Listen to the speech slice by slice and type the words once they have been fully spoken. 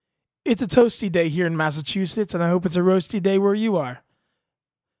It's a toasty day here in Massachusetts, and I hope it's a roasty day where you are.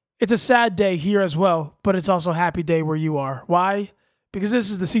 It's a sad day here as well, but it's also a happy day where you are. Why? Because this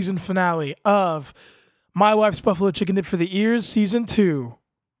is the season finale of My Wife's Buffalo Chicken Dip for the Ears, Season 2.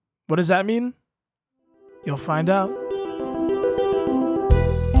 What does that mean? You'll find out.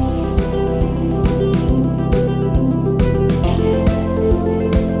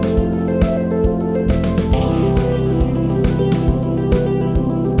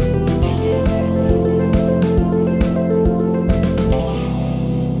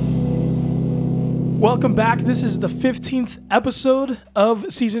 Welcome back. This is the 15th episode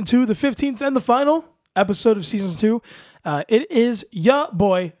of Season 2, the 15th and the final episode of Season 2. It is ya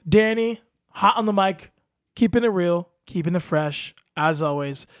boy, Danny, hot on the mic, keeping it real, keeping it fresh, as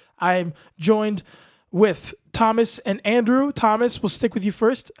always. I'm joined with Thomas and Andrew. Thomas, we'll stick with you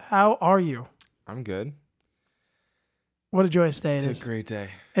first. How are you? I'm good. What a joyous day it is. It's a great day.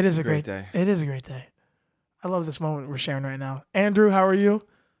 It is a great day. It is a great day. I love this moment we're sharing right now. Andrew, how are you?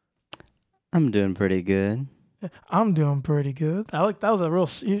 I'm doing pretty good. I'm doing pretty good. I like that was a real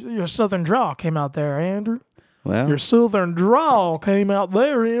your southern drawl came out there, Andrew. Well, Your southern drawl came out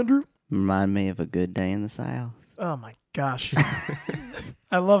there, Andrew. remind me of a good day in the South. Oh my gosh,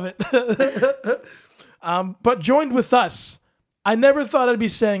 I love it. But joined with us, I never thought I'd be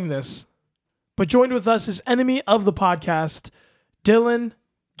saying this, but joined with us is enemy of the podcast, Dylan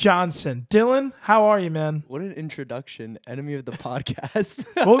Johnson. Dylan, how are you, man? What an introduction. Enemy of the podcast.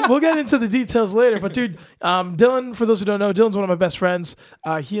 We'll get into the details later. But, dude, Dylan, for those who don't know, Dylan's one of my best friends.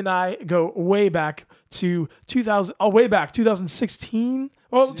 He and I go way back to 2016.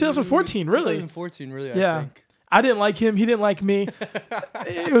 Well, 2014, really. 2014, really, Yeah. I think. I didn't like him. He didn't like me.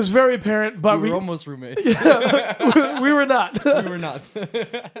 It was very apparent. But We were almost roommates. we were not. We were not.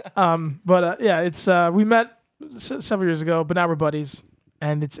 It's we met several years ago, but now we're buddies.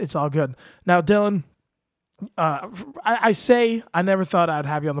 And it's all good. Now, Dylan, I say I never thought I'd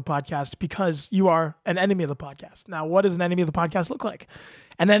have you on the podcast because you are an enemy of the podcast. Now, what does an enemy of the podcast look like?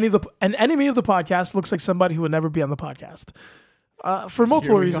 An enemy of the podcast looks like somebody who would never be on the podcast for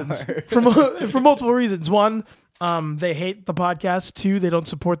multiple reasons. For multiple reasons. One, they hate the podcast. Two, they don't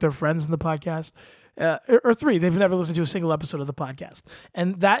support their friends in the podcast. Or three, they've never listened to a single episode of the podcast.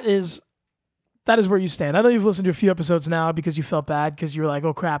 And that is where you stand. I know you've listened to a few episodes now because you felt bad because you were like,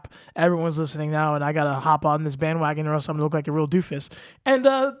 oh crap, everyone's listening now and I got to hop on this bandwagon or else I'm going to look like a real doofus. And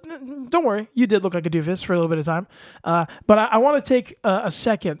don't worry, you did look like a doofus for a little bit of time. But I want to take a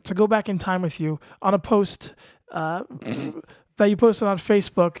second to go back in time with you on a post that you posted on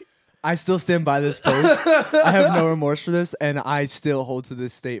Facebook. I still stand by this post. I have no remorse for this, and I still hold to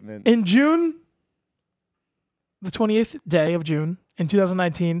this statement. In June, the 28th day of June in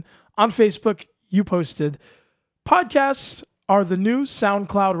 2019, on Facebook, you posted, podcasts are the new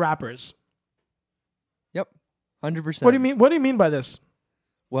SoundCloud rappers. Yep, 100%. What do you mean? What do you mean by this?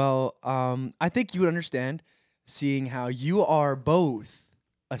 Well, I think you would understand, seeing how you are both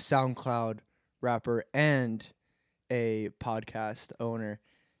a SoundCloud rapper and a podcast owner,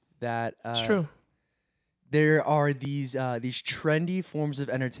 that It's true. there are these trendy forms of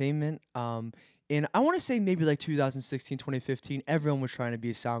entertainment. And I want to say maybe like 2016, 2015, everyone was trying to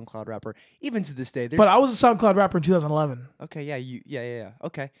be a SoundCloud rapper. Even to this day. But I was a SoundCloud rapper in 2011. Okay, yeah.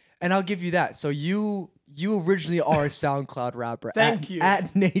 Okay. And I'll give you that. So you originally are a SoundCloud rapper. Thank you.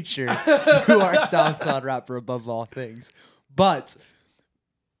 At nature, you are a SoundCloud rapper above all things. But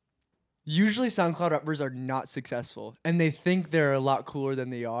usually SoundCloud rappers are not successful, and they think they're a lot cooler than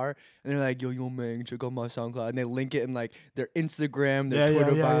they are. And they're like, yo, man, check out my SoundCloud. And they link it in like their Instagram, their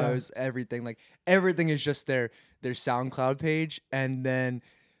Twitter bios, everything. Like everything is just their SoundCloud page. And then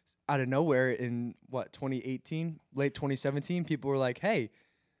out of nowhere in 2018, late 2017, people were like, hey,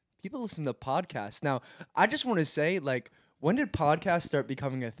 people listen to podcasts. Now, I just want to say, like, when did podcasts start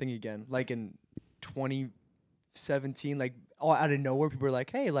becoming a thing again? Like in 2017, like out of nowhere, people were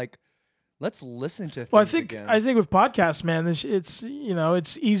like, hey, like, let's listen to things again. I think with podcasts, man, it's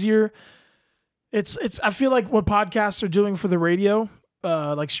it's easier. It's I feel like what podcasts are doing for the radio,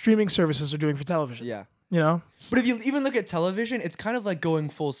 like streaming services are doing for television. Yeah. You know? But if you even look at television, it's kind of like going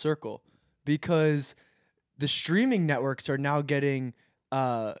full circle, because the streaming networks are now getting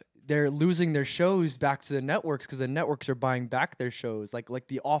they're losing their shows back to the networks because the networks are buying back their shows, like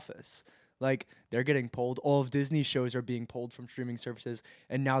The Office. Like, they're getting pulled. All of Disney's shows are being pulled from streaming services,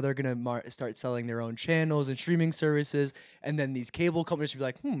 and now they're going to start selling their own channels and streaming services, and then these cable companies will be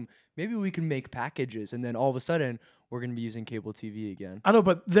like, maybe we can make packages, and then all of a sudden, we're going to be using cable TV again. I know,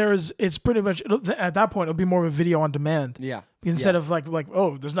 but it's pretty much, at that point, it'll be more of a video on demand. Yeah. Instead of like,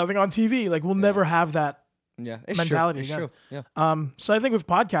 oh, there's nothing on TV. Like, we'll never have that Yeah, it's mentality. True. It's yeah. true. Yeah. So I think with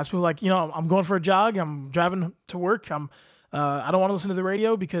podcasts, people are like, I'm going for a jog. I'm driving to work. I don't want to listen to the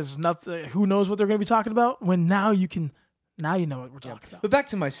radio because nothing. Who knows what they're going to be talking about? When now you know what we're talking about. But back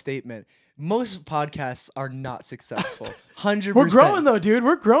to my statement, most podcasts are not successful. 100%. We're growing though, dude.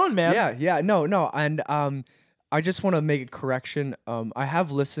 We're growing, man. Yeah. No. And I just want to make a correction. I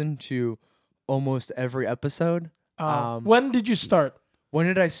have listened to almost every episode. When did you start? When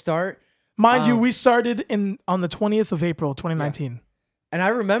did I start? Mind you, we started on the 20th of April, 2019. And I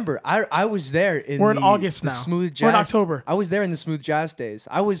remember I was there We're in August the now. Smooth Jazz. We're in October. I was there in the Smooth Jazz days.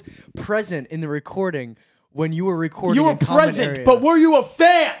 I was present in the recording when you were recording. You were in Common present, Area. but were you a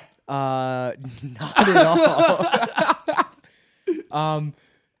fan? Not at all.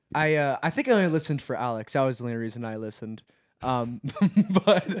 I think I only listened for Alex. That was the only reason I listened. But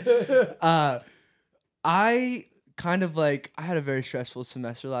I kind of I had a very stressful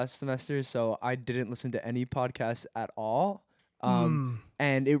semester last semester, so I didn't listen to any podcasts at all.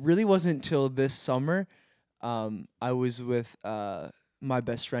 And it really wasn't till this summer. I was with my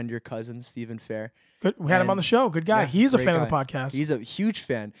best friend, your cousin, Stephen Fair. Good. We had him on the show. Good guy. Yeah, He's a great fan of guy. the podcast. He's a huge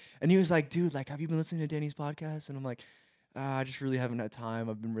fan. And he was like, dude, have you been listening to Danny's podcast? And I'm like, I just really haven't had time.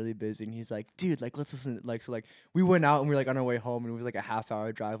 I've been really busy. And he's like, dude, let's listen. We went out and we were on our way home and it was a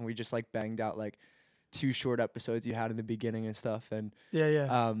half-hour drive and we just banged out 2 short episodes you had in the beginning and stuff. And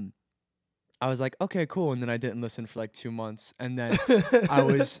Yeah. I was like, okay, cool. And then I didn't listen for 2 months. And then I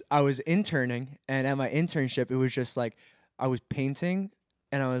was interning, and at my internship, it was just I was painting,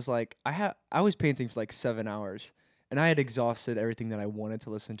 and I was I was painting for 7 hours, and I had exhausted everything that I wanted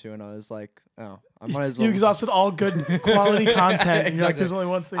to listen to, and I was like, oh, I might as well. You exhausted all good quality content. And you're like, Exactly. there's only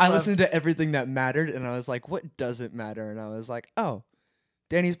one thing I left. listened to everything that mattered, and I was like, what doesn't matter? And I was like, oh,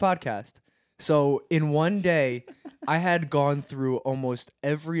 Danny's podcast. So in one day, I had gone through almost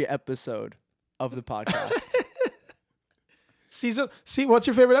every episode of the podcast. See, what's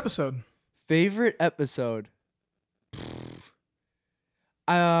your favorite episode? Favorite episode?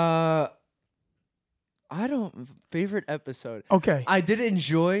 Favorite episode. Okay. I did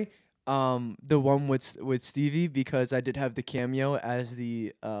enjoy the one with Stevie because I did have the cameo as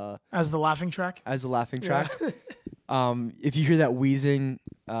the As the laughing track? laughing Yeah. track. If you hear that wheezing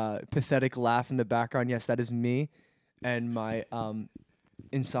pathetic laugh in the background, yes, that is me and my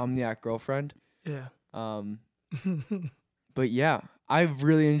insomniac girlfriend. Yeah. But yeah, I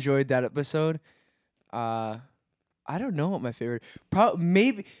really enjoyed that episode. I don't know what my favorite.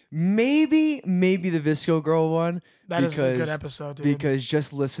 Maybe the Visco Girl one. That is a good episode, dude. Because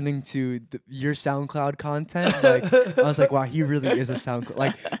just listening to your SoundCloud content, I was like, wow, he really is a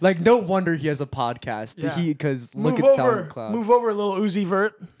SoundCloud. No wonder he has a podcast. Yeah. Because look at SoundCloud. Move over, little Uzi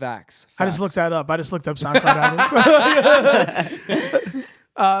Vert. Facts. I just looked that up. I just looked up SoundCloud albums.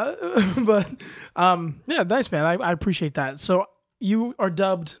 Yeah, nice, man. I appreciate that. So you are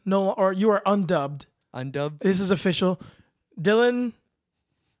dubbed you are undubbed. Undubbed? This is official. Dylan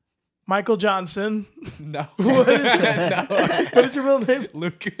Michael Johnson. No. What is your real name?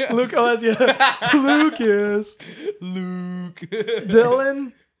 Luke. Luke. Oh, that's Lucas. Luke.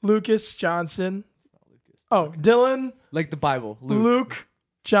 Dylan Lucas Johnson. Oh, Dylan Like the Bible. Luke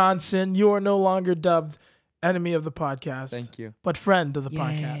Johnson. You are no longer dubbed enemy of the podcast. Thank you. But friend of the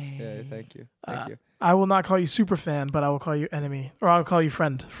podcast. Yeah, thank you. Thank you. I will not call you super fan, but I will call you enemy, or I'll call you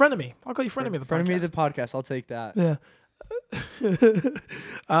friend. Frenemy. I'll call you frenemy of the Friend podcast. me the podcast. I'll take that. Yeah.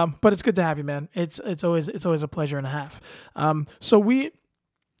 But it's good to have you, man. It's always a pleasure and a half. So you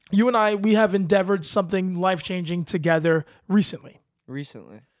and I have endeavored something life changing together recently.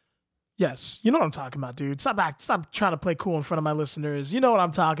 Recently. Yes, you know what I'm talking about, dude. Stop trying to play cool in front of my listeners. You know what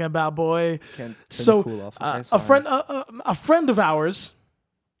I'm talking about, boy. Can't So cool off. a friend of ours.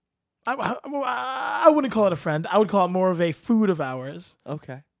 I wouldn't call it a friend. I would call it more of a food of ours.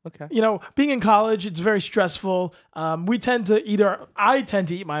 Okay. Being in college, it's very stressful. I tend to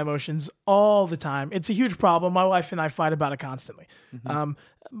eat my emotions all the time. It's a huge problem. My wife and I fight about it constantly.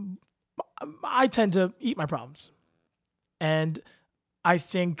 Mm-hmm. I tend to eat my problems. And I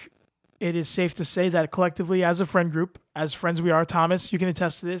think it is safe to say that collectively as a friend group, as friends we are, Thomas, you can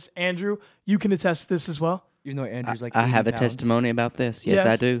attest to this. Andrew, you can attest to this as well. You know, Andrew's I have a 80 pounds. testimony about this. Yes, Yes.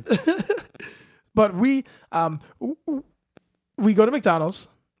 I do. But we go to McDonald's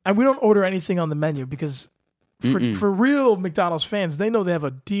and we don't order anything on the menu because for real McDonald's fans, they know they have a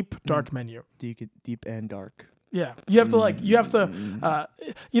deep, dark menu. Deep and dark. Yeah, you have to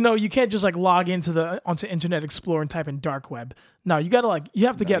you can't just log onto Internet Explorer and type in dark web. No, you gotta you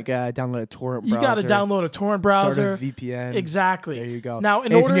gotta download a torrent browser. You gotta download a torrent browser. Start a VPN. Exactly. There you go. Now,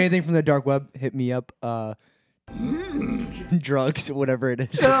 if you need anything from the dark web, hit me up. Drugs, whatever it is.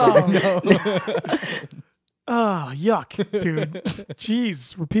 Just let me know. Oh, yuck, dude.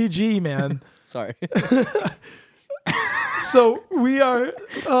 Jeez, we're PG, man. Sorry. So we are.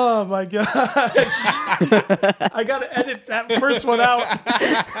 Oh my gosh! I gotta edit that first one out.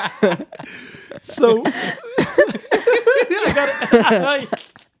 So I gotta.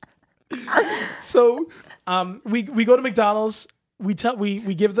 So we go to McDonald's. We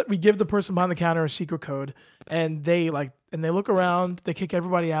give the person behind the counter a secret code, and they look around. They kick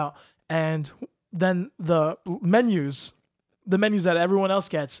everybody out, and then the menus that everyone else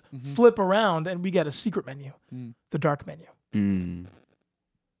gets flip around, and we get a secret menu, the dark menu. Mm.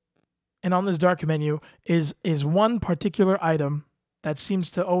 And on this dark menu is one particular item that seems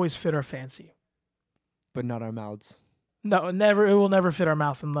to always fit our fancy. But not our mouths. No, never. It will never fit our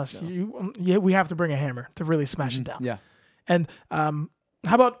mouth unless No. we have to bring a hammer to really smash it down. Yeah. And how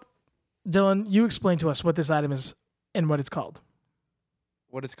about Dylan? You explain to us what this item is and what it's called.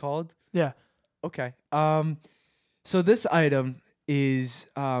 What it's called? Yeah. Okay. So this item is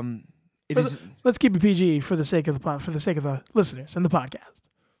Let's keep it PG for the sake of the listeners and the podcast.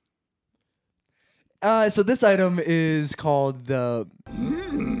 So this item is called the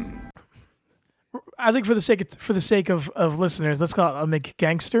I think for the sake of listeners, let's call it a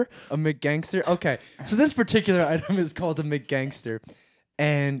McGangster. a McGangster. Okay. So this particular item is called a McGangster.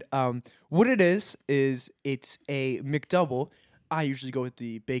 And what it is it's a McDouble. I usually go with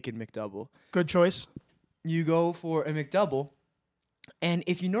the bacon McDouble. Good choice. You go for a McDouble, and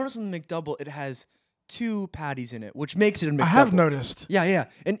if you notice on the McDouble, it has 2 patties in it, which makes it a McDouble. I have noticed. Yeah.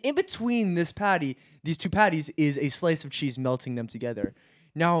 And in between these 2 patties, is a slice of cheese melting them together.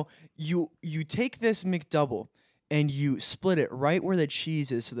 Now, you take this McDouble and you split it right where the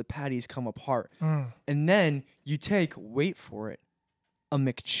cheese is so the patties come apart. And then you take, wait for it, a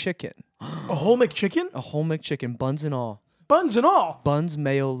McChicken. A whole McChicken? A whole McChicken, buns and all. Buns and all. Buns,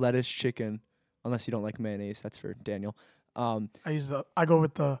 mayo, lettuce, chicken. Unless you don't like mayonnaise. That's for Daniel. I go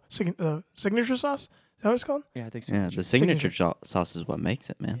with the signature sauce. Is that what it's called? Yeah, I think so. Yeah, the signature sauce is what makes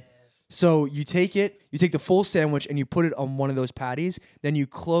it, man. So you take the full sandwich and you put it on one of those patties. Then you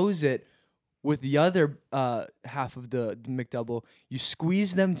close it with the other half of the McDouble. You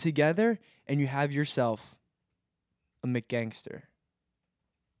squeeze them together and you have yourself a McGangster.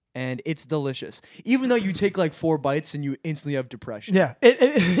 And it's delicious. Even though you take like 4 bites and you instantly have depression. Yeah, it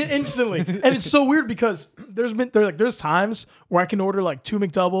instantly. And it's so weird because there's times where I can order like 2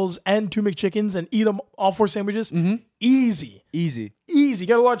 McDoubles and 2 McChickens and eat them all 4 sandwiches. Easy. Get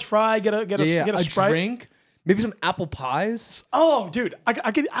a large fry. Get a Sprite. Drink. Maybe some apple pies. Oh, dude,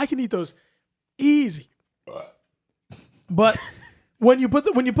 I can eat those easy. But when you put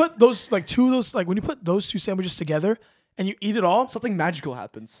those like 2 of those, like when you put those 2 sandwiches together and you eat it all, Something magical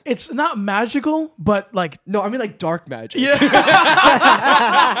happens. it's not magical, but like No, I mean like dark magic. yeah.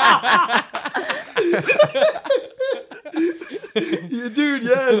 Yeah, dude,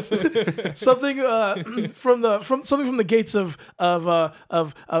 yes. Something from the gates of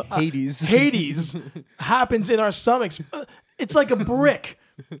Hades. Hades happens in our stomachs. It's like a brick.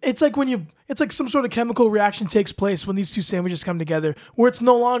 It's like some sort of chemical reaction takes place when these 2 sandwiches come together, where it's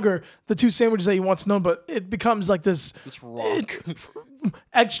no longer the 2 sandwiches that you once known, but it becomes like this rock.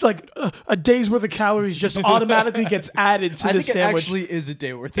 extra, like a day's worth of calories just automatically gets added to I this think sandwich. it actually is a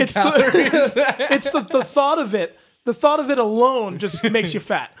day worth of It's calories. it's the thought of it. The thought of it alone just makes you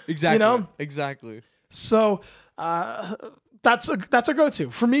fat. Exactly. You know? Exactly. So that's a go-to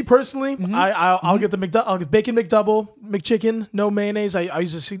for me personally. I'll get I'll get bacon McDouble, McChicken, no mayonnaise. I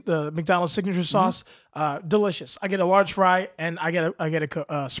use the McDonald's signature sauce. Delicious. I get a large fry and I get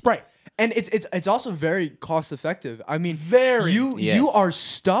a Sprite. And it's also very cost effective. I mean, Very. you are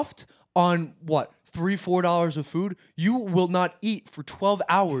stuffed on what? $3-4 of food. You will not eat for 12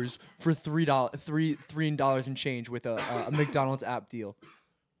 hours for $3 and change with a McDonald's app deal.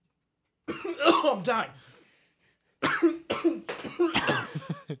 Oh, I'm dying.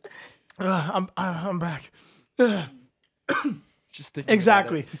 I'm back. Just thinking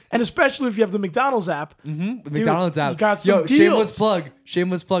Exactly. And especially if you have the McDonald's app. The McDonald's app. you got some shameless deals.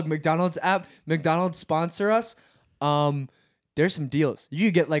 Shameless plug. McDonald's app. McDonald's sponsor us. There's some deals. You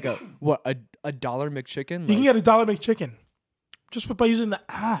could get like a $1 McChicken. You can get a $1 McChicken just by using the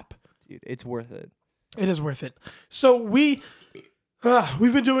app. Dude, it's worth it. It is worth it. So we've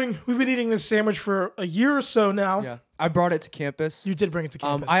been eating this sandwich for a year or so now. Yeah, I brought it to campus. You did bring it to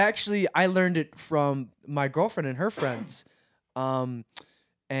campus. I learned it from my girlfriend and her friends, and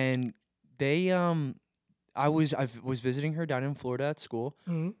they I was visiting her down in Florida at school,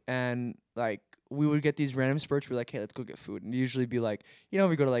 and like we would get these random spurts. We're like, hey, let's go get food, and usually be like, we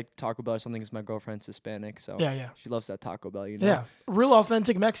go to like Taco Bell or something. Because my girlfriend's Hispanic, so yeah. she loves that Taco Bell. Yeah, real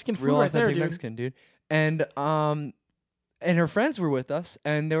authentic Mexican food real right there, authentic dude. Mexican dude. and her friends were with us,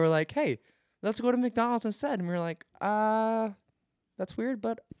 and they were like, "Hey, let's go to McDonald's instead." And we were like, that's weird,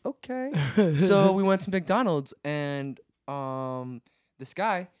 but okay. So we went to McDonald's, and this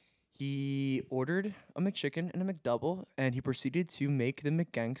guy, he ordered a McChicken and a McDouble, and he proceeded to make the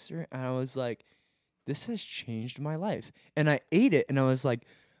McGangster, and I was like, this has changed my life. And I ate it, and I was like,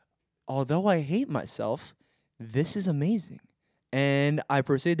 although I hate myself, this is amazing. And I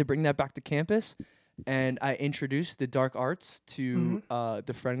proceeded to bring that back to campus, and I introduced the dark arts to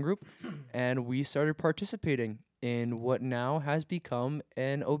the friend group, and we started participating in what now has become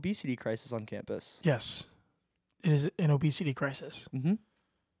an obesity crisis on campus. Yes, it is an obesity crisis. Mm-hmm.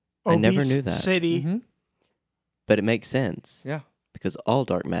 I never knew that. City. Mm-hmm. But it makes sense. Yeah. Because all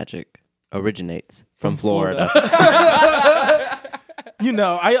dark magic originates from Florida. You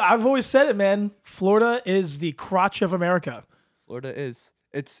know, I've always said it, man. Florida is the crotch of America. Florida is.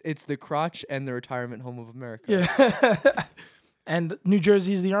 It's the crotch and the retirement home of America. Yeah. And New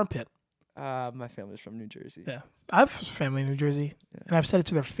Jersey is the armpit. My family's from New Jersey. Yeah. I have family in New Jersey, and I've said it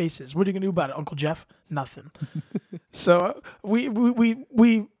to their faces. What are you gonna do about it, Uncle Jeff? Nothing. So we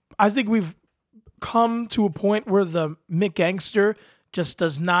I think we've come to a point where the McGangster just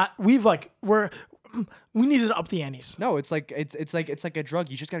does not. We needed to up the antes. No, it's like a drug.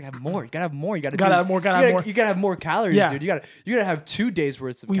 You just gotta have more. You gotta have more. You gotta Have more. Gotta have more. You gotta have more calories, Yeah. dude. You gotta have 2 days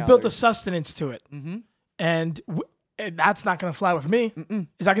worth of. We calories. built a sustenance to it, Mm-hmm. and that's not gonna fly with me.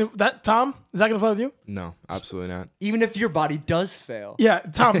 Is that gonna Tom? Is that gonna fly with you? No, absolutely not. Even if your body does fail. Yeah,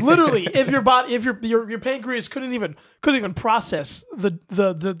 Tom. Literally, if your body, if your pancreas couldn't even process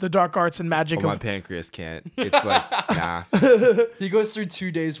the dark arts and magic Well, my of pancreas can't. It's like, nah. He goes through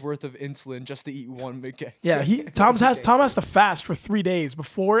 2 days worth of insulin just to eat one McGangster. yeah. Tom has to fast for 3 days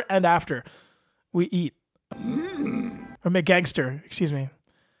before and after we eat or make gangster. Excuse me.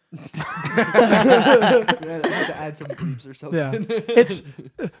 I had to add some bleeps or something. Yeah, it's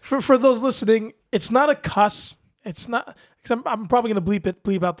for those listening. It's not a cuss. It's not. Cause I'm probably gonna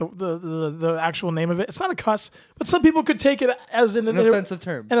bleep out the actual name of it. It's not a cuss, but some people could take it as an offensive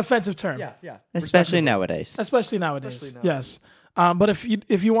term. An offensive term. Yeah. Especially nowadays. Especially nowadays. Especially nowadays. Yes. But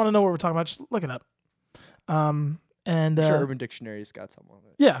if you want to know what we're talking about, just look it up. And I'm sure Urban Dictionary's got some on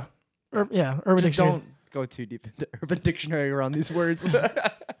it. yeah, Urban Just Dictionary. don't go too deep into Urban Dictionary around these words.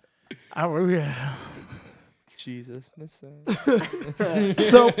 Jesus, Messiah.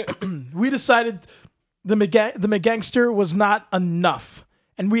 So we decided the McGangster was not enough,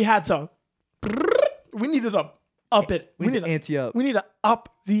 and we had to. We needed to up it. We need to ante up. We need to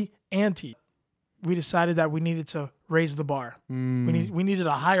up the ante. We decided that we needed to raise the bar. We needed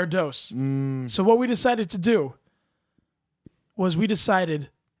a higher dose. So what we decided to do was we decided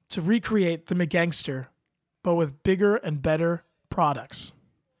to recreate the McGangster, but with bigger and better products.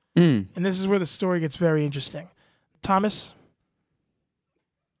 And this is where the story gets very interesting. Thomas,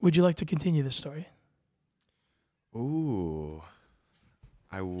 would you like to continue this story? Ooh,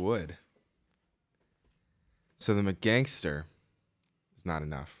 I would. So the McGangster is not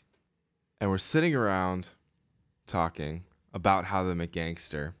enough. And we're sitting around talking about how the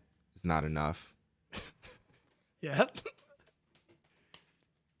McGangster is not enough. Yeah.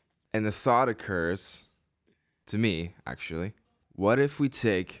 And the thought occurs to me, actually, what if we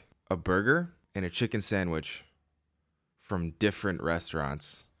take a burger and a chicken sandwich from different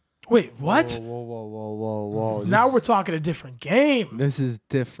restaurants? Wait, what? Whoa. Now we're talking a different game. This is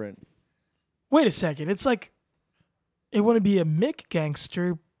different. Wait a second. It's like it wouldn't be a Mick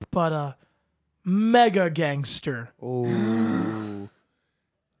gangster, but a mega gangster. Oh.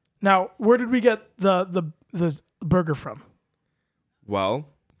 Now, where did we get the burger from? Well,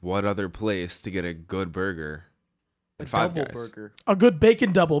 what other place to get a good burger A than Five double Guys? burger. A good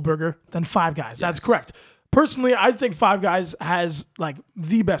bacon double burger than Five Guys. That's Yes. correct. Personally, I think Five Guys has like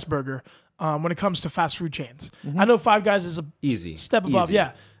the best burger when it comes to fast food chains. I know Five Guys is a Easy. step above. Easy.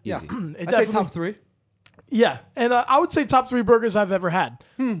 Yeah. Yeah. Easy. It I'd say definitely- top 3. Yeah, and I would say top 3 burgers I've ever had.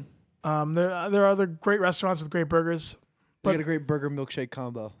 There are other great restaurants with great burgers. We got a great burger milkshake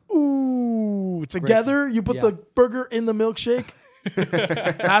combo. Ooh, together you put Yeah. the burger in the milkshake.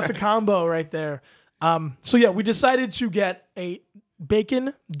 That's a combo right there. So yeah, we decided to get a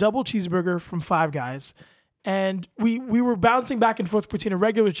bacon double cheeseburger from Five Guys. And we were bouncing back and forth between a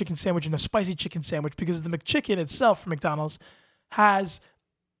regular chicken sandwich and a spicy chicken sandwich because the McChicken itself from McDonald's has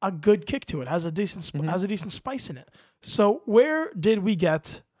a good kick to it, has a decent spice in it. So where did we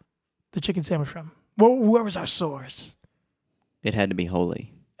get the chicken sandwich from? Where was our source? It had to be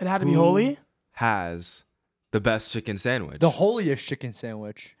holy. It had to be Holy. Has the best chicken sandwich. The holiest chicken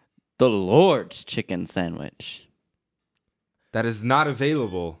sandwich. The Lord's chicken sandwich. That is not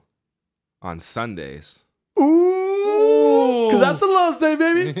available on Sundays. Ooh, because that's the Lord's Day,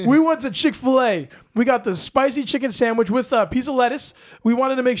 baby. We went to Chick-fil-A. We got the spicy chicken sandwich with a piece of lettuce. We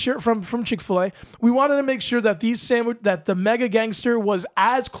wanted to make sure from Chick-fil-A. We wanted to make sure that that the Mega Gangster was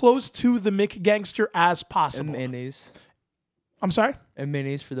as close to the McGangster as And possible. mayonnaise. I'm sorry. And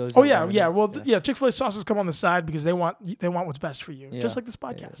mayonnaise for those. Oh that yeah, wanna yeah. know. Well, yeah. Chick-fil-A sauces come on the side because they want what's best for you. Yeah. Just like this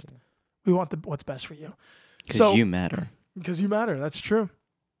podcast, we want what's best for you. Because you matter. Because you matter. That's true.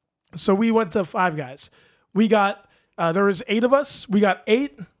 So we went to Five Guys. We got there was 8 of us. We got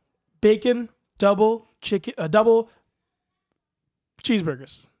 8 bacon double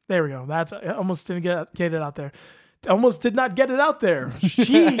cheeseburgers. There we go. That's I almost didn't get it out there. Almost did not get it out there.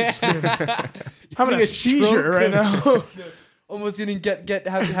 Jeez, dude. Having a a seizure stroke. right now. Almost didn't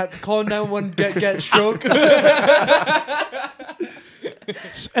have call 911 get stroke.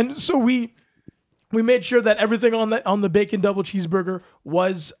 And so we made sure that everything on the bacon double cheeseburger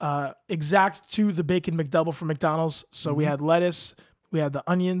was exact to the bacon McDouble from McDonald's. So we had lettuce, we had the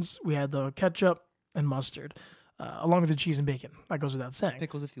onions, we had the ketchup and mustard, along with the cheese and bacon. That goes without saying.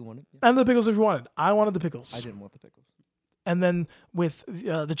 Pickles if you want it. Yeah. And the pickles if you wanted. I wanted the pickles. I didn't want the pickles. And then with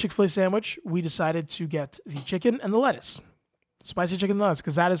the Chick-fil-A sandwich, we decided to get the chicken and the lettuce. Spicy chicken and lettuce,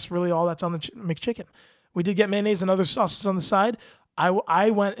 because that is really all that's on the McChicken. We did get mayonnaise and other sauces on the side.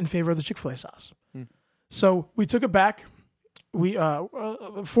 I went in favor of the Chick-fil-A sauce. So we took it back. We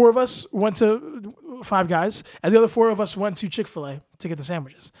 4 of us went to Five Guys, and the other 4 of us went to Chick-fil-A to get the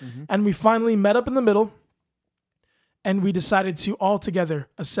sandwiches. And we finally met up in the middle, and we decided to all together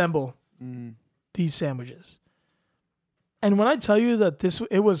assemble these sandwiches. And when I tell you that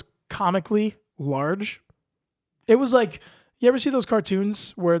it was comically large, it was like, you ever see those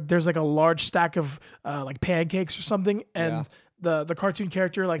cartoons where there's like a large stack of like pancakes or something, and the cartoon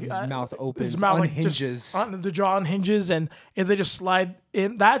character like His mouth opens, his mouth unhinges. like the jaw unhinges, and if they just slide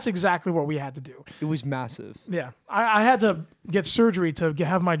in, that's exactly what we had to do. It was massive. Yeah, I had to get surgery to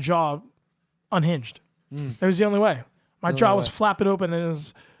have my jaw unhinged. It was the only way. My jaw was flapping open,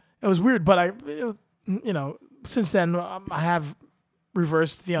 and it was weird. But since then I have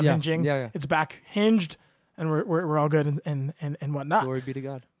reversed the unhinging. Yeah. It's back hinged, and we're all good and whatnot. Glory be to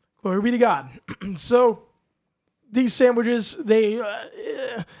God. Glory be to God. So these sandwiches,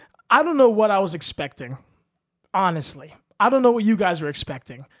 I don't know what I was expecting. Honestly, I don't know what you guys were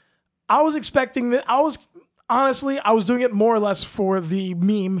expecting. I was expecting that. I was doing it more or less for the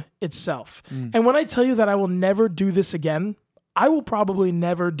meme itself. And when I tell you that I will never do this again, I will probably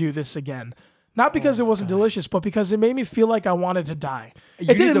never do this again. Not because it wasn't delicious, but because it made me feel like I wanted to die.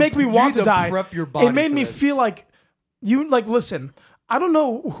 It didn't make me want to die. Prep your body It made for me this. feel like listen. I don't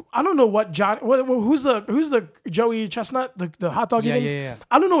know what who's the Joey Chestnut, the hot dog eating. Yeah.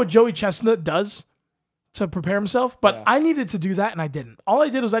 I don't know what Joey Chestnut does to prepare himself, but I needed to do that and I didn't. All I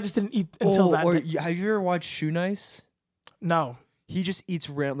did was I just didn't eat until that. Or have you ever watched Shoe Nice? No. He just eats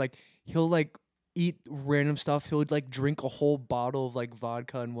he'll eat random stuff. He'll drink a whole bottle of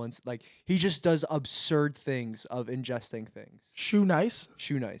vodka and once he just does absurd things of ingesting things. Shoe Nice?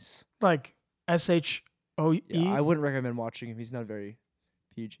 Shoe Nice. Like SHOE? Yeah, I wouldn't recommend watching him. He's not very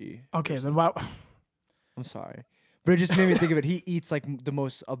PG. Okay, then wow. I'm sorry. But it just made me think of it. He eats the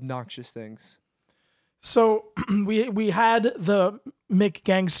most obnoxious things. So we had the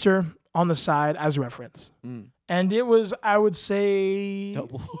McGangster on the side as reference. And it was, I would say,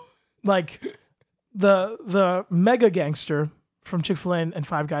 Double. like the Mega Gangster from Chick-fil-A and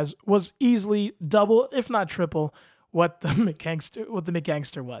Five Guys was easily double, if not triple, what the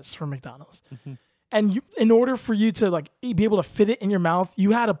McGangster was from McDonald's. And in order for you to be able to fit it in your mouth,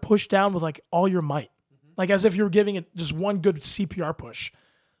 you had to push down with all your might, as if you were giving it just one good CPR push.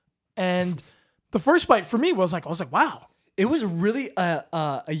 And the first bite for me was I was like, wow. It was really a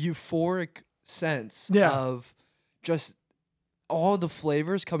euphoric sense of just all the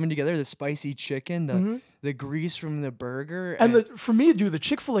flavors coming together. The spicy chicken, the grease from the burger, and for me, dude, the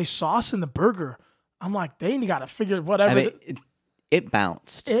Chick-fil-A sauce in the burger, I'm like, they got to figure whatever. I mean, it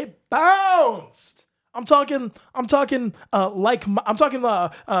bounced. It bounced. I'm talking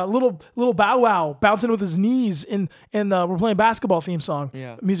little Bow Wow bouncing with his knees in We're Playing Basketball theme song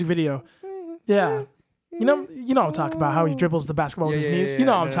music video. Yeah. You know what I'm talking about, how he dribbles the basketball with his knees. You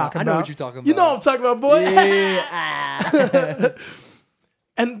know what I'm talking about. I know what you're talking about. You know what I'm talking about, boy. Yeah.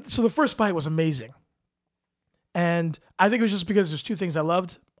 And so the first bite was amazing. And I think it was just because there's 2 things I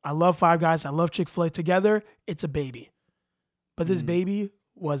loved. I love Five Guys. I love Chick-fil-A. Together, it's a baby. But this baby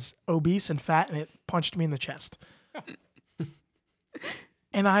was obese and fat, and it punched me in the chest.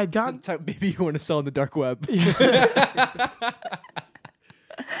 And I had gotten... type baby you want to sell on the dark web.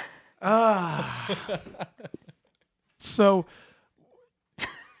 So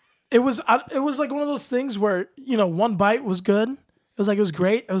It was like one of those things where, one bite was good. It was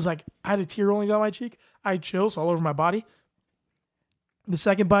great. It was like I had a tear rolling down my cheek. I had chills all over my body. The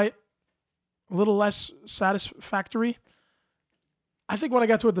second bite, a little less satisfactory. I think when I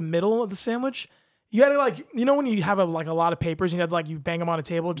got to the middle of the sandwich, you had to when you have a lot of papers, and you had to you bang them on a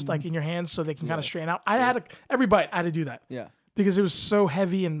table just in your hands so they can kind of straighten out. I had to, every bite, I had to do that. Yeah. Because it was so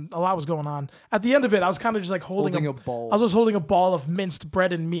heavy and a lot was going on. At the end of it, I was kind of just holding a ball. I was just holding a ball of minced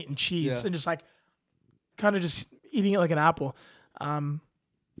bread and meat and cheese, Yeah. and just kind of just eating it like an apple.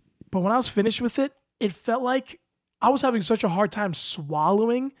 But when I was finished with it, it felt like I was having such a hard time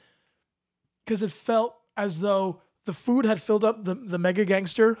swallowing because it felt as though the food had filled up the mega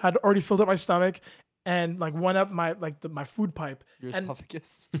gangster had already filled up my stomach and went up my my food pipe. Your And-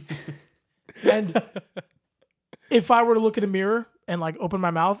 esophagus. And if I were to look in a mirror and open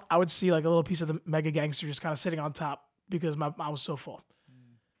my mouth, I would see a little piece of the mega gangster just kind of sitting on top because I was so full.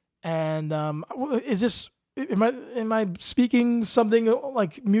 And is this am I speaking something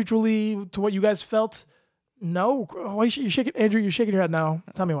mutually to what you guys felt? No. Why you shaking, Andrew? You're shaking your head now.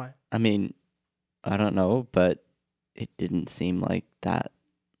 Tell me why. I mean, I don't know, but it didn't seem like that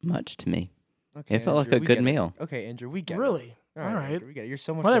much to me. Okay, It felt like Andrew, a we good get it. meal. Okay, Andrew, we get it. Really? All right. Andrew, we get it. You're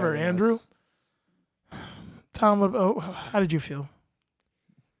so much Whatever, better than Andrew. us. Tom, how did you feel?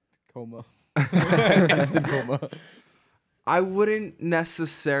 Coma. Instant coma. I wouldn't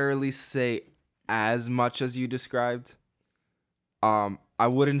necessarily say as much as you described. I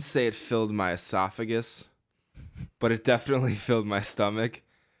wouldn't say it filled my esophagus, but it definitely filled my stomach.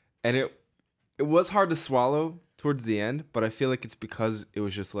 And it was hard to swallow towards the end, but I feel like it's because it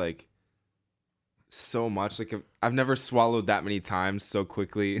was just so much. I've never swallowed that many times so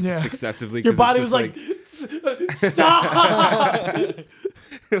quickly successively. Your 'cause body it's was just stop.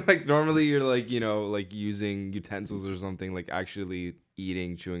 normally you're using utensils or something, actually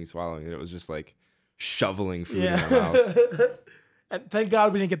eating, chewing, swallowing. And it was just shoveling food in my mouth. And thank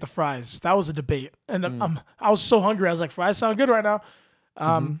God we didn't get the fries. That was a debate, and I was so hungry. I was like, fries sound good right now.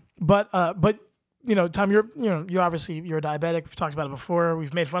 But Tom, you obviously you're a diabetic. We've talked about it before.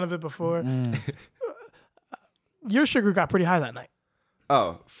 We've made fun of it before. Your sugar got pretty high that night.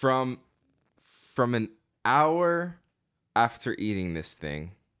 Oh, from an hour after eating this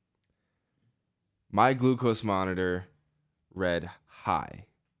thing, my glucose monitor read high.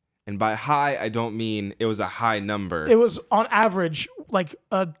 And by high, I don't mean it was a high number. It was on average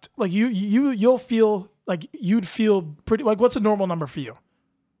you'll feel you'd feel pretty what's a normal number for you?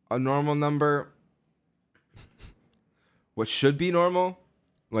 A normal number, what should be normal,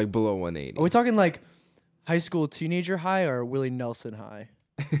 below 180. Are we talking high school teenager high or Willie Nelson high?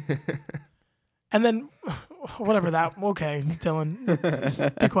 And then whatever that. Okay, Dylan,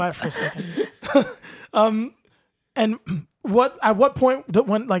 just be quiet for a second. And at what point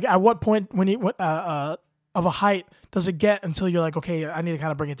when you of a height does it get until you're okay, I need to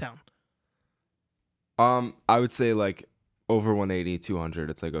kind of bring it down? I would say over 180, 200.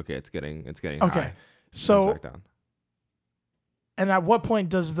 It's okay, it's getting Okay, high. so Comes back down. and at what point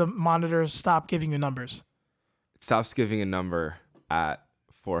does the monitor stop giving you numbers? It stops giving a number at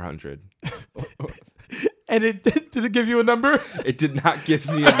 400. And did it give you a number? It did not give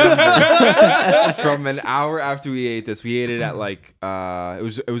me a number. From an hour after we ate this, we ate it at it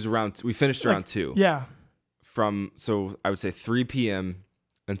was around. We finished around 2. Yeah. So I would say 3 p.m.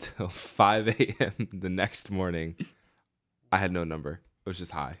 until 5 a.m. the next morning. I had no number. It was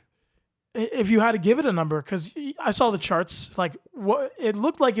just high. If you had to give it a number, because I saw the charts, what it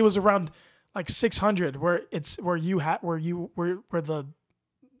looked like it was around 600, where the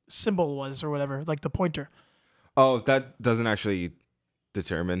symbol was or whatever, the pointer. Oh, that doesn't actually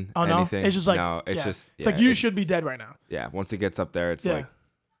determine Oh no, anything. it's just no, it's yeah. just It's you should be dead right now. Yeah, once it gets up there, it's Yeah.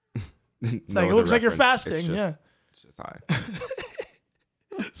 It's It looks like you're fasting. Yeah. It's just high.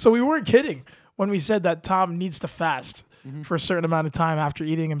 So we weren't kidding when we said that Tom needs to fast for a certain amount of time after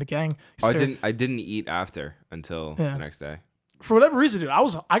eating a McGang. I didn't eat after until the next day. For whatever reason, dude,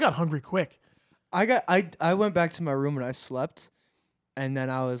 I got hungry quick. I went back to my room and I slept, and then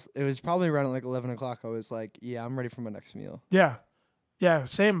it was probably around 11 o'clock. I was like, yeah, I'm ready for my next meal. Yeah. Yeah,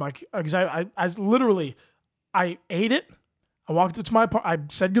 same. Because I literally, I ate it. I walked up to I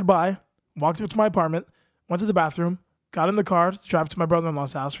said goodbye, walked up to my apartment, went to the bathroom, got in the car, drove to my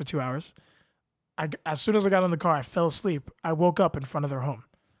brother-in-law's house for 2 hours. As soon as I got in the car, I fell asleep. I woke up in front of their home.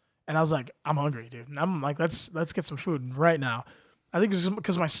 And I was like, I'm hungry, dude. And I'm like, let's get some food right now. I think it's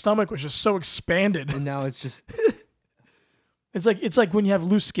because my stomach was just so expanded. And now it's just It's like when you have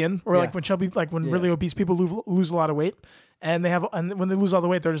loose skin, or Yeah. when really obese people lose a lot of weight, and when they lose all the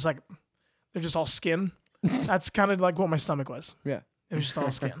weight, they're just all skin. That's kind of like what my stomach was. yeah. It was just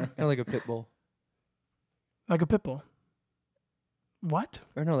all skin. Kind of like a pit bull. Like a pit bull. What?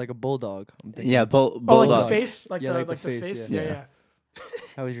 Or no, like a bulldog. I'm thinking. Yeah, Oh, like bulldog. the face? Like Yeah, the, like the face? face, Yeah, yeah. yeah.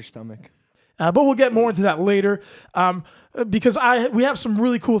 How was your stomach? But we'll get more into that later, because we have some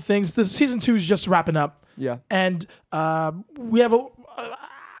really cool things. This season 2 is just wrapping up, Yeah. and we have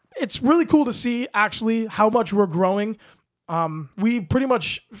it's really cool to see actually how much we're growing. We pretty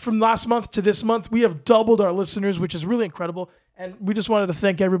much from last month to this month we have doubled our listeners, which is really incredible. And we just wanted to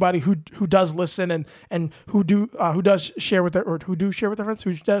thank everybody who does listen and who does share with their friends,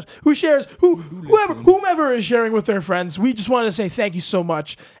 whomever is sharing with their friends. We just wanted to say thank you so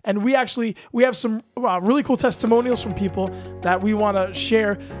much. And we have some really cool testimonials from people that we want to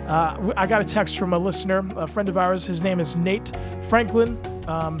share. I got a text from a listener, a friend of ours. His name is Nate Franklin.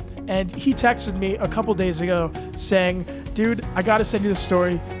 And he texted me a couple days ago saying, dude, I got to send you the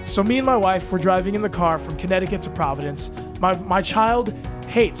story. So me and my wife were driving in the car from Connecticut to Providence. My child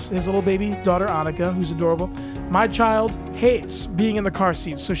hates his little baby daughter, Annika, who's adorable. My child hates being in the car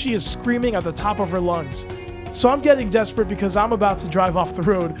seat. So she is screaming at the top of her lungs. So I'm getting desperate because I'm about to drive off the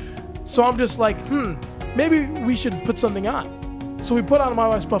road. So I'm just like, maybe we should put something on. So we put on My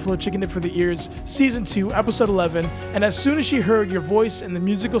Wife's Buffalo Chicken Dip for the Ears, Season 2, Episode 11, and as soon as she heard your voice and the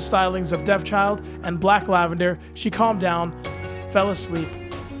musical stylings of Deaf Child and Black Lavender, she calmed down, fell asleep,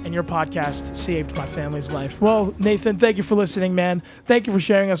 and your podcast saved my family's life. Well, Nathan, thank you for listening, man. Thank you for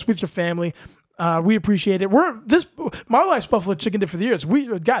sharing us with your family. We appreciate it. My Wife's Buffalo Chicken Dip for the Ears. We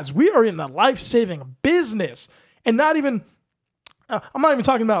are in the life-saving business, and I'm not even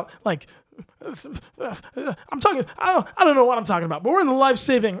talking about like. I don't know what I'm talking about, but we're in the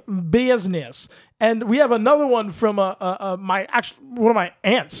life-saving business. And we have another one from one of my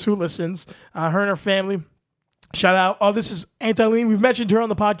aunts who listens, her and her family. Shout out. Oh, this is Aunt Eileen. We've mentioned her on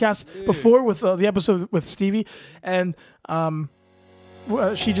the podcast before with the episode with Stevie. And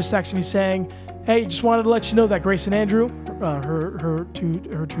she just texted me saying, hey, just wanted to let you know that Grace and Andrew, her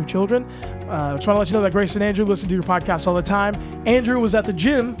two children, just want to let you know that Grace and Andrew listen to your podcast all the time. Andrew was at the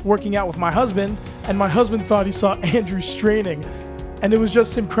gym working out with my husband, and my husband thought he saw Andrew straining, and it was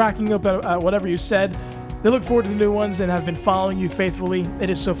just him cracking up at whatever you said. They look forward to the new ones and have been following you faithfully. It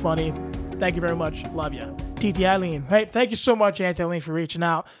is so funny. Thank you very much. Love you. TT Eileen. Hey, thank you so much, Aunt Eileen, for reaching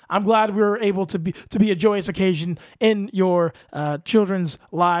out. I'm glad we were able to be a joyous occasion in your children's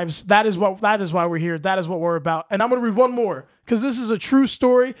lives. That is why we're here. That is what we're about. And I'm going to read one more because this is a true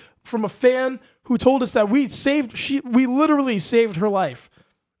story from a fan who told us that we literally saved her life.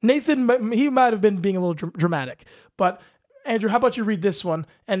 Nathan, he might have been being a little dramatic, but Andrew, how about you read this one?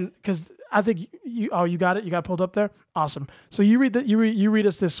 And because I think you got it. You got it pulled up there. Awesome. So you read that. You read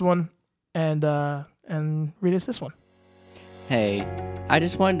us this one, and read us this one. Hey, I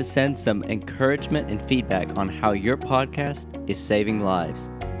just wanted to send some encouragement and feedback on how your podcast is saving lives.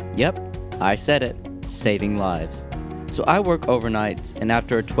 Yep, I said it, saving lives. So I work overnights, and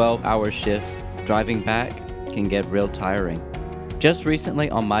after a 12-hour shift, driving back can get real tiring. Just recently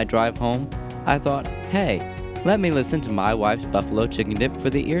on my drive home, I thought, hey, let me listen to My Wife's Buffalo Chicken Dip for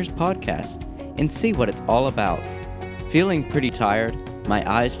the Ears podcast and see what it's all about. Feeling pretty tired, my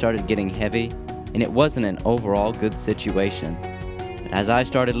eyes started getting heavy, and it wasn't an overall good situation. But as I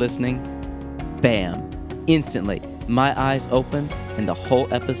started listening, bam! Instantly, my eyes opened, and the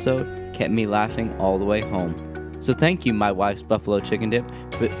whole episode kept me laughing all the way home. So thank you, My Wife's Buffalo Chicken Dip,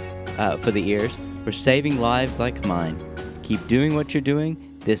 for the Ears, for saving lives like mine. Keep doing what you're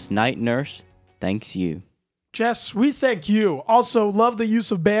doing. This night nurse thanks you. Jess, we thank you. Also, love the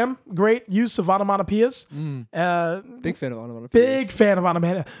use of BAM. Great use of onomatopoeias. Big fan of onomatopoeias. Big fan of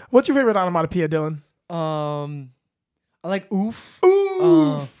onomatopoeia. What's your favorite onomatopoeia, Dylan? I like oof.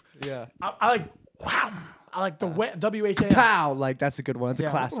 Oof. Yeah. I like wow. I like the WHA. Pow. Like that's a good one. It's a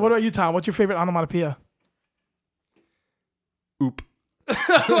Yeah. classic. What about you, Tom? What's your favorite onomatopoeia? Oop.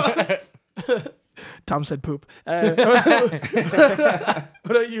 Tom said poop. What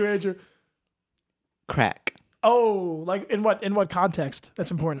about you, Andrew? Crack. Oh, like in what context?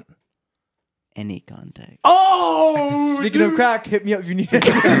 That's important. Any contact. Oh, Speaking of crack, hit me up if you need it.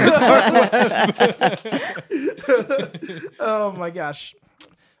 Oh my gosh.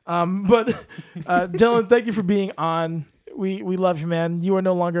 But Dylan, thank you for being on. We love you, man. You are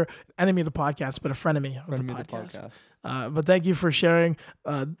no longer enemy of the podcast, but a frenemy of the podcast. But thank you for sharing,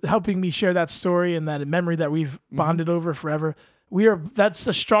 helping me share that story and that memory that we've bonded over forever. That's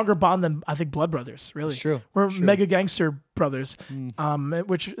a stronger bond than I think blood brothers, really. It's true. We're True. mega gangster brothers,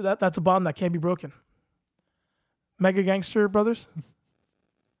 which that's a bond that can't be broken. Mega gangster brothers?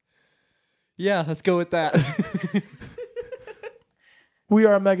 Yeah, let's go with that. We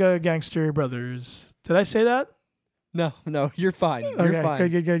are mega gangster brothers. Did I say that? No, you're fine. You're Okay, fine.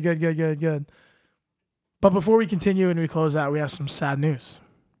 good. But before we continue and we close out, we have some sad news.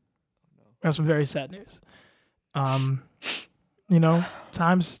 We have some very sad news. You know,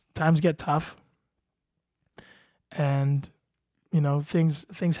 times get tough, and you know things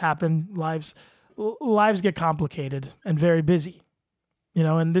happen. Lives get complicated and very busy. You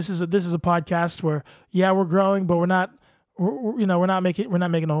know, and this is a podcast where we're growing, but we're not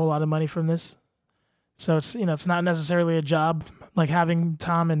making a whole lot of money from this. So it's not necessarily a job. Like having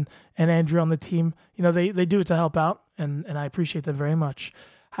Tom and Andrew on the team, you know, they do it to help out, and I appreciate them very much.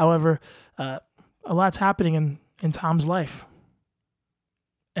 However, a lot's happening in Tom's life,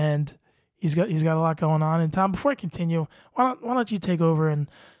 and he's got a lot going on. And Tom, before I continue, why don't you take over and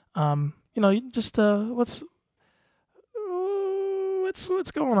just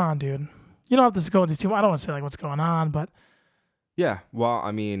what's going on, dude? You don't have to go into too much. I don't want to say like what's going on, but Yeah, well,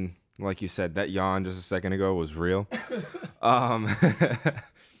 I mean, like you said, that yawn just a second ago was real.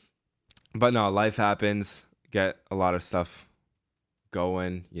 But no, life happens. Get a lot of stuff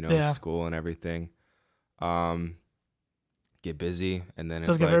going, school and everything. Get busy, and then it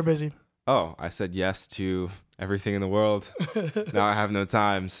does get very busy. Oh, I said yes to everything in the world. Now I have no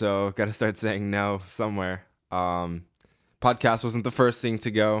time, so got to start saying no somewhere. Podcast wasn't the first thing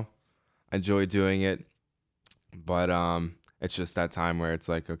to go. I enjoy doing it, but it's just that time where it's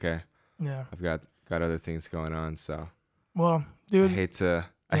like, okay, yeah, I've got other things going on. So, well, dude,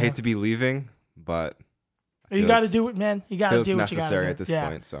 I hate to be leaving, but you got to do it, man. You got to do what you got to do. It's necessary at this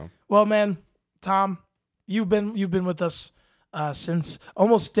point. So, well, man, Tom, you've been with us since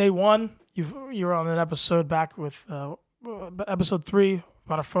almost day one. You were on an episode back with episode 3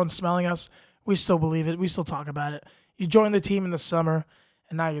 about our phone smelling us. We still believe it. We still talk about it. You joined the team in the summer,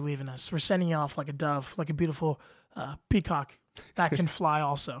 and now you're leaving us. We're sending you off like a dove, like a beautiful peacock that can fly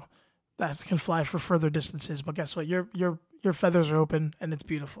also. That can fly for further distances. But guess what? Your feathers are open, and it's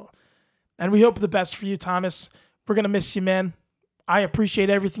beautiful. And we hope the best for you, Thomas. We're going to miss you, man. I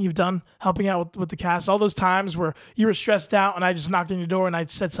appreciate everything you've done helping out with the cast. All those times where you were stressed out and I just knocked on your door and I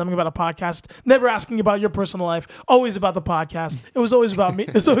said something about a podcast, never asking about your personal life, always about the podcast. It was always about me.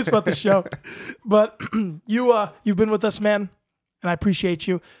 It's always about the show. But you've been with us, man, and I appreciate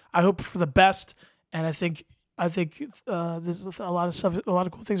you. I hope for the best, and I think there's a lot of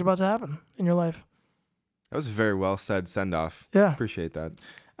cool things about to happen in your life. that was a very well said send off. Yeah. Appreciate that.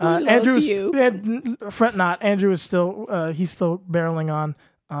 Andrew fret not. Andrew is still he's still barreling on,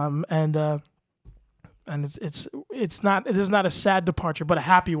 and it's not, it is not a sad departure, but a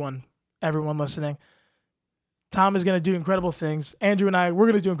happy one. Everyone listening, Tom is going to do incredible things. Andrew and we're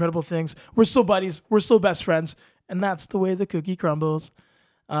going to do incredible things. We're still buddies. We're still best friends, and that's the way the cookie crumbles.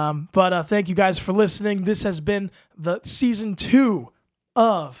 But thank you guys for listening. This has been the season 2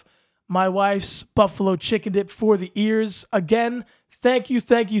 of My Wife's Buffalo Chicken Dip for the Ears. Again, thank you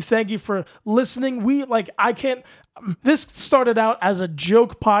for listening. This started out as a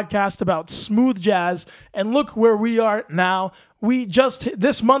joke podcast about smooth jazz, and look where we are now. We just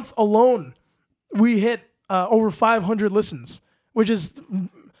this month alone, we hit over 500 listens, which is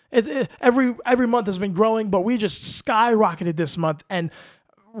every month has been growing, but we just skyrocketed this month, and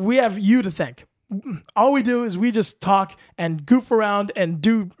we have you to thank. All we do is we just talk and goof around and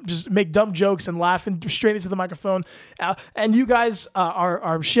just make dumb jokes and laugh and straight into the microphone. And you guys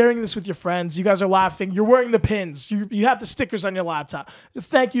are sharing this with your friends. You guys are laughing. You're wearing the pins. You have the stickers on your laptop.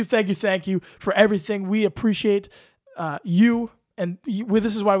 Thank you for everything. We appreciate you. And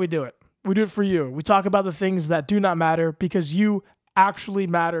this is why we do it. We do it for you. We talk about the things that do not matter because you actually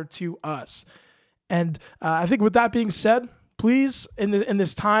matter to us. And I think with that being said, please, in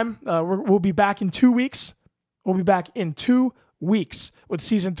this time, we'll be back in 2 weeks. We'll be back in 2 weeks with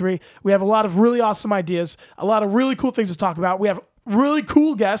season 3. We have a lot of really awesome ideas, a lot of really cool things to talk about. We have really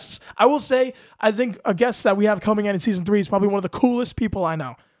cool guests. I will say, I think a guest that we have coming in season 3 is probably one of the coolest people I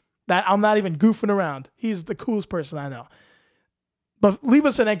know. That I'm not even goofing around. He's the coolest person I know. But leave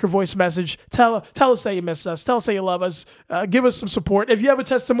us an Anchor voice message. Tell us that you miss us. Tell us that you love us. Give us some support. If you have a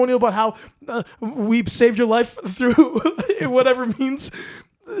testimonial about how we saved your life through whatever means,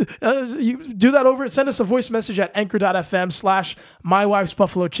 you do that send us a voice message at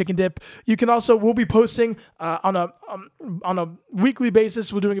anchor.fm/mywifesbuffalochickendip. You can also, we'll be posting on a weekly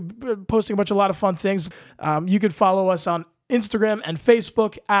basis. We're posting a lot of fun things. You can follow us on Instagram and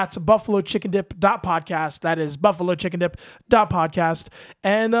Facebook at buffalochickendip.podcast. That is buffalochickendip.podcast.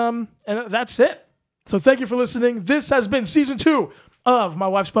 And that's it. So thank you for listening. This has been season 2 of My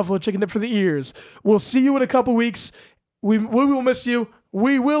Wife's Buffalo Chicken Dip for the Ears. We'll see you in a couple weeks. We will miss you.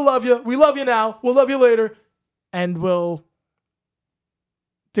 We will love you. We love you now. We'll love you later. And we'll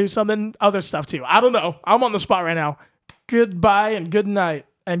do something other stuff too. I don't know. I'm on the spot right now. Goodbye and good night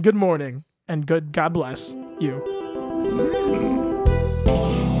and good morning and good God bless you.